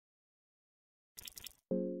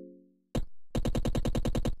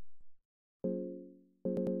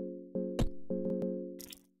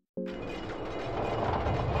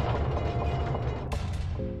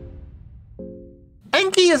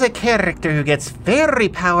is a character who gets very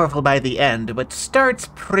powerful by the end, but starts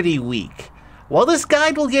pretty weak. While this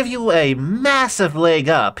guide will give you a massive leg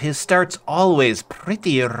up, his start's always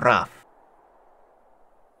pretty rough.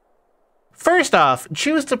 First off,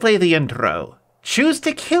 choose to play the intro. Choose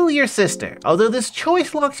to kill your sister. Although this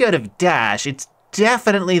choice locks you out of dash, it's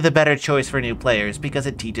definitely the better choice for new players because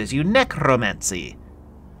it teaches you necromancy.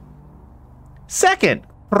 Second,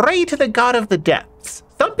 pray to the god of the depths.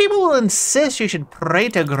 Some people will insist you should pray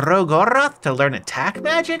to Grogoroth to learn attack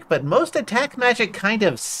magic, but most attack magic kind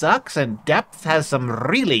of sucks and depth has some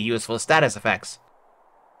really useful status effects.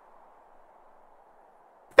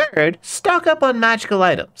 Third, stock up on magical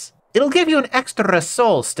items. It'll give you an extra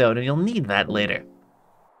soul stone and you'll need that later.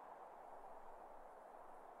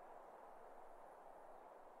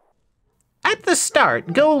 At the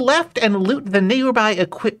start, go left and loot the nearby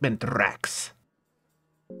equipment racks.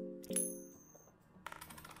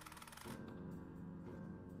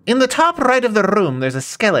 In the top right of the room, there's a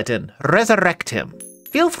skeleton. Resurrect him.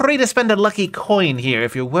 Feel free to spend a lucky coin here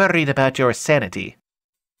if you're worried about your sanity.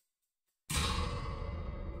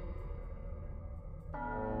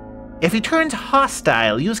 If he turns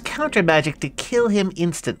hostile, use counter magic to kill him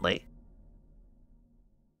instantly.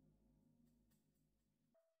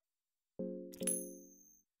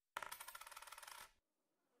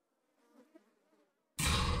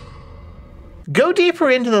 Go deeper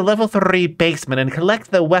into the level 3 basement and collect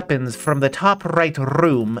the weapons from the top right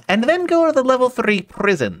room, and then go to the level 3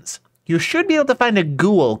 prisons. You should be able to find a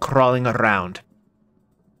ghoul crawling around.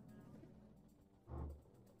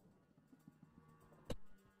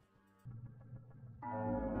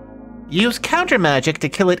 Use counter magic to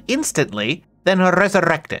kill it instantly, then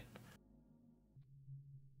resurrect it.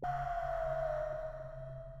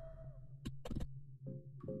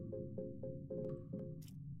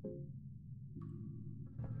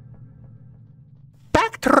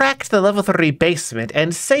 Backtrack to the level 3 basement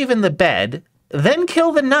and save in the bed, then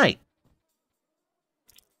kill the knight.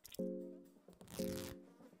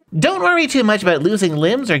 Don't worry too much about losing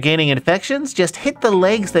limbs or gaining infections, just hit the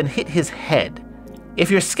legs then hit his head. If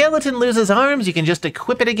your skeleton loses arms, you can just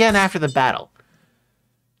equip it again after the battle.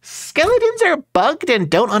 Skeletons are bugged and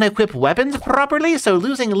don't unequip weapons properly, so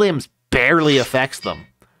losing limbs barely affects them.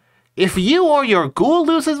 If you or your ghoul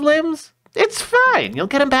loses limbs, it's fine, you'll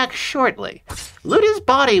get him back shortly. Loot his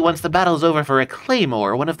body once the battle's over for a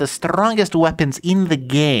claymore, one of the strongest weapons in the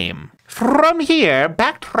game. From here,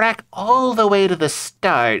 backtrack all the way to the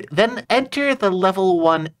start, then enter the level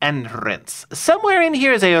 1 entrance. Somewhere in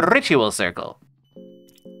here is a ritual circle.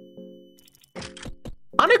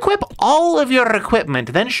 Unequip all of your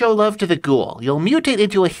equipment, then show love to the ghoul. You'll mutate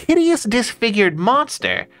into a hideous, disfigured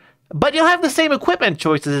monster, but you'll have the same equipment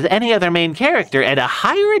choices as any other main character and a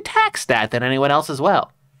higher attack stat than anyone else as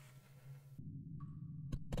well.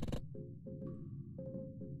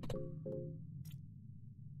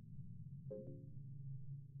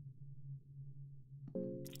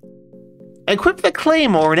 Equip the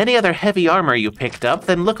claymore and any other heavy armor you picked up,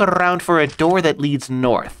 then look around for a door that leads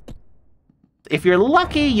north. If you're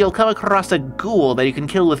lucky, you'll come across a ghoul that you can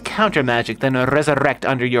kill with counter magic, then resurrect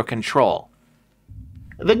under your control.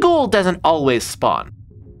 The ghoul doesn't always spawn.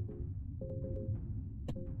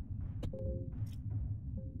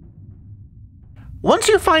 Once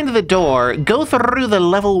you find the door, go through the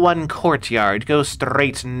level 1 courtyard, go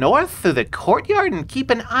straight north through the courtyard, and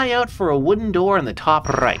keep an eye out for a wooden door in the top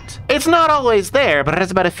right. It's not always there, but it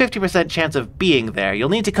has about a 50% chance of being there. You'll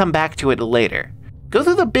need to come back to it later. Go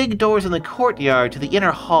through the big doors in the courtyard to the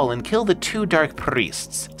inner hall and kill the 2 dark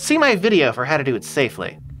priests. See my video for how to do it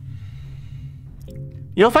safely.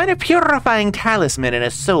 You'll find a purifying talisman and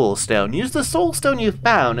a soul stone. Use the soul stone you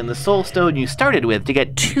found and the soul stone you started with to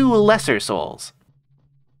get 2 lesser souls.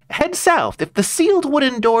 Head south. If the sealed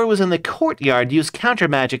wooden door was in the courtyard, use counter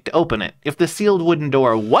magic to open it. If the sealed wooden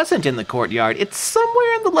door wasn't in the courtyard, it's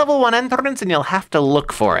somewhere in the level 1 entrance and you'll have to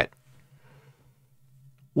look for it.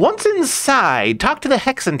 Once inside, talk to the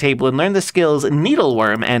Hexen table and learn the skills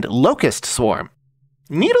Needleworm and Locust Swarm.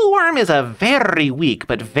 Needleworm is a very weak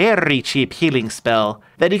but very cheap healing spell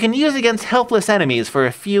that you can use against helpless enemies for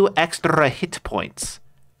a few extra hit points.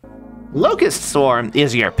 Locust Swarm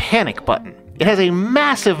is your panic button. It has a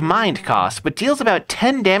massive mind cost, but deals about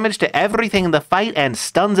 10 damage to everything in the fight and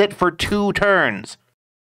stuns it for 2 turns.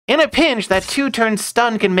 In a pinch, that 2-turn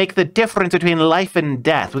stun can make the difference between life and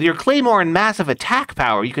death. With your claymore and massive attack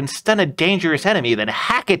power, you can stun a dangerous enemy, then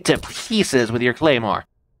hack it to pieces with your claymore.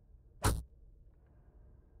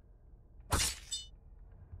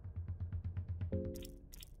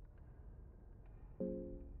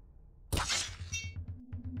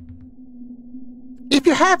 If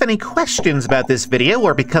you have any questions about this video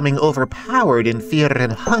or becoming overpowered in fear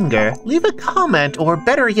and hunger, leave a comment or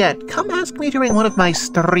better yet, come ask me during one of my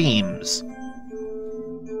streams.